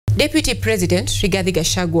Deputy President Rigathi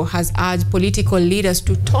Gachagua has urged political leaders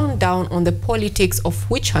to tone down on the politics of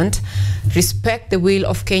witch hunt, respect the will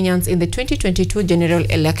of Kenyans in the 2022 general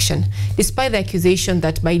election. Despite the accusation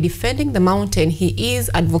that by defending the mountain he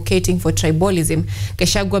is advocating for tribalism,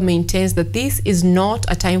 Gachagua maintains that this is not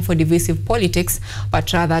a time for divisive politics,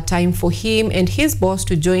 but rather a time for him and his boss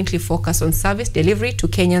to jointly focus on service delivery to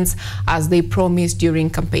Kenyans as they promised during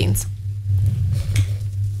campaigns.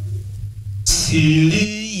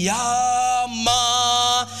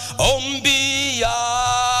 Yama ombi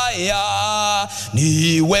ya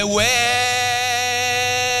ni wewe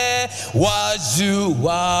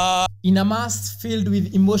wajua. In a mass filled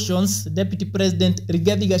with emotions, Deputy President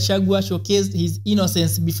Rigathi Gachagua showcased his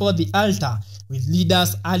innocence before the altar, with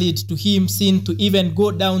leaders allied to him seen to even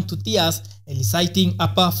go down to tears, eliciting a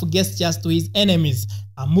powerful gestures to his enemies,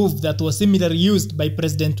 a move that was similarly used by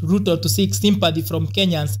President Ruto to seek sympathy from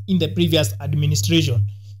Kenyans in the previous administration.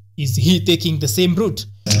 Is he taking the same route?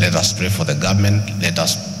 Let us pray for the government. Let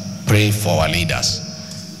us pray for our leaders.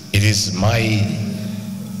 It is my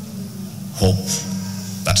hope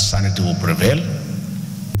that sanity will prevail.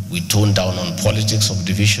 We tone down on politics of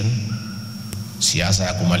division, siasa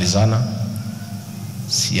ya kumalizana,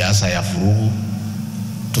 siasa ya furugu.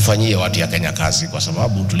 Tufanyie watu ya Kenya kazi, kwa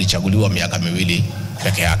sababu tulichaguliwa miaka miwili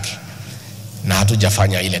peke yake na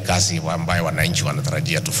hatujafanya ile kazi ambayo wananchi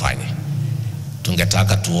wanatarajia tufanye.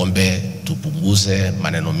 Tungetaka tuombe, tupunguze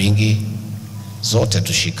maneno mingi, zote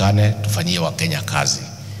tushikane, tufanyie wa Kenya kazi,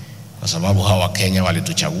 kwa sababu hawa Kenya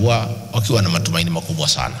walituchagua wakiwa na matumaini makubwa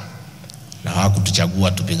sana, na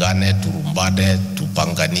hawakutuchagua tupigane, turumbane,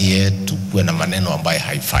 tupanganie, tukue na maneno ambayo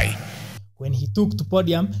haifai. When he took to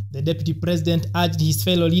podium, the Deputy President urged his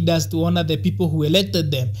fellow leaders to honor the people who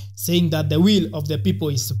elected them, saying that the will of the people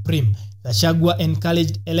is supreme. Gachagua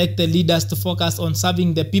encouraged elected leaders to focus on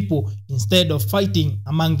serving the people instead of fighting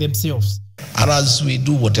among themselves. And as we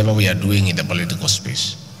do whatever we are doing in the political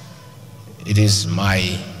space, it is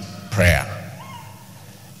my prayer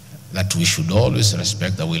that we should always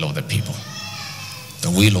respect the will of the people. The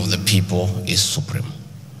will of the people is supreme.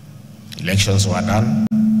 Elections were done.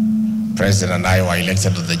 President and I were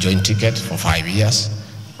elected on the joint ticket for 5 years,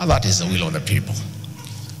 and that is the will of the people.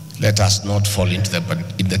 Let us not fall into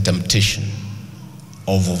the temptation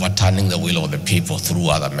of overturning the will of the people through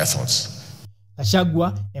other methods.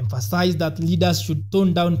 Gachagua emphasized that leaders should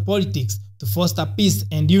tone down politics to foster peace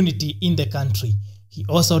and unity in the country. He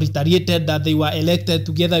also reiterated that they were elected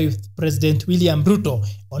together with President William Ruto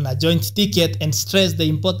on a joint ticket and stressed the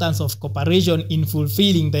importance of cooperation in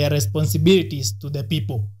fulfilling their responsibilities to the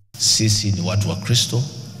people. Sisi ni watu wa Kristo,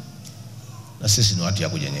 na sisi ni watu ya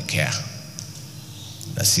kunyenyekea,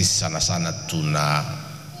 na sisi sana sana tuna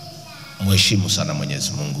mheshimu sana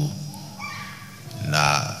Mwenyezi Mungu,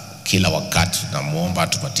 na kila wakati tunamuomba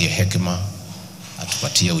atupatie hekima,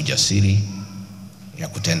 atupatie ujasiri ya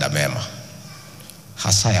kutenda mema,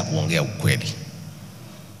 hasa ya kuongea ukweli.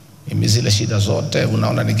 Mimi zile shida zote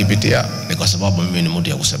unaona nikipitia ni kwa sababu mimi ni mtu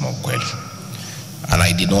ya kusema ukweli. And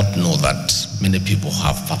I did not know that many people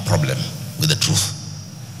have a problem with the truth.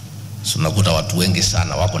 So nakuta watu wengi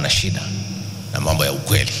sana wako na shida na mambo ya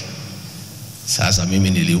ukweli. Sasa mimi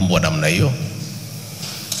niliumbwa namna hiyo.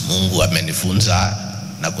 Mungu amenifunza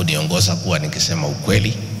na kuniongoza kuwa nikisema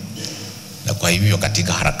ukweli. Na kwa hivyo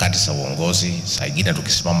katika harakati za uongozi, saa nyingine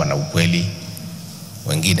tukisimama na ukweli,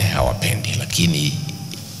 wengine hawapendi, lakini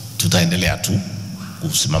tutaendelea tu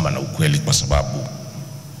kusimama na ukweli kwa sababu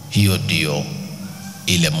hiyo ndio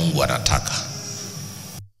ile Mungu anataka.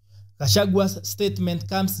 Gachagua's statement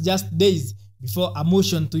comes just days before a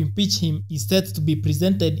motion to impeach him is set to be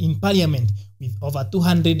presented in Parliament, with over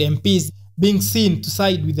 200 MPs being seen to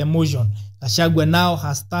side with the motion. Gachagua now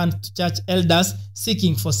has turned to church elders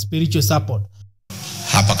seeking for spiritual support.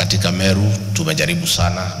 Hapa katika Meru tumejaribu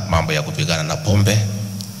sana mambo ya kupigana na pombe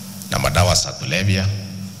na madawa za kulevya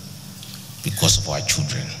because of our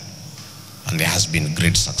children, and there has been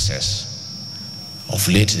great success. Of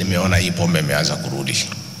late nimeona hii pombe imeanza kurudi.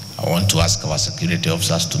 I want to ask our security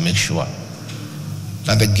officers to make sure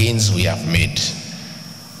that the gains we have made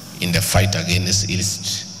in the fight against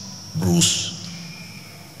illicit brews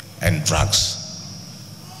and drugs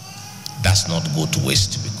does not go to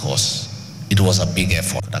waste, because it was a big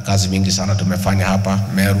effort. Na kazi mingi sana tumefanya hapa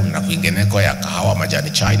Meru na kwingineko ya kahawa,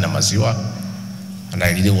 majani chai na maziwa, and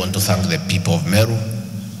I really want to thank the people of Meru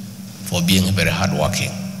for being very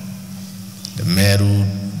hardworking. The Meru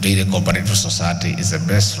Dairy Cooperative Society is the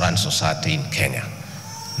best run society in Kenya,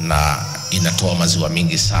 na inatoa maziwa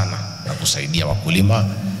mingi sana na kusaidia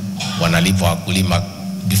wakulima. Wanalipa wakulima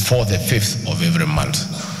before the 5th of every month,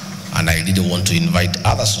 and I really want to invite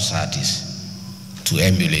other societies to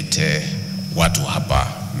emulate watu hapa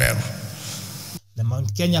Meru. The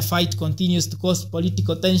Mount Kenya fight continues to cause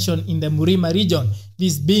political tension in the Murima region,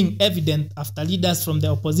 this being evident after leaders from the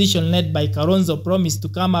opposition led by Kalonzo promised to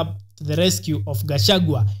come up to the rescue of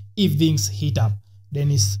Gachagua if things heat up.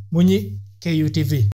 Dennis Munyi, KUTV.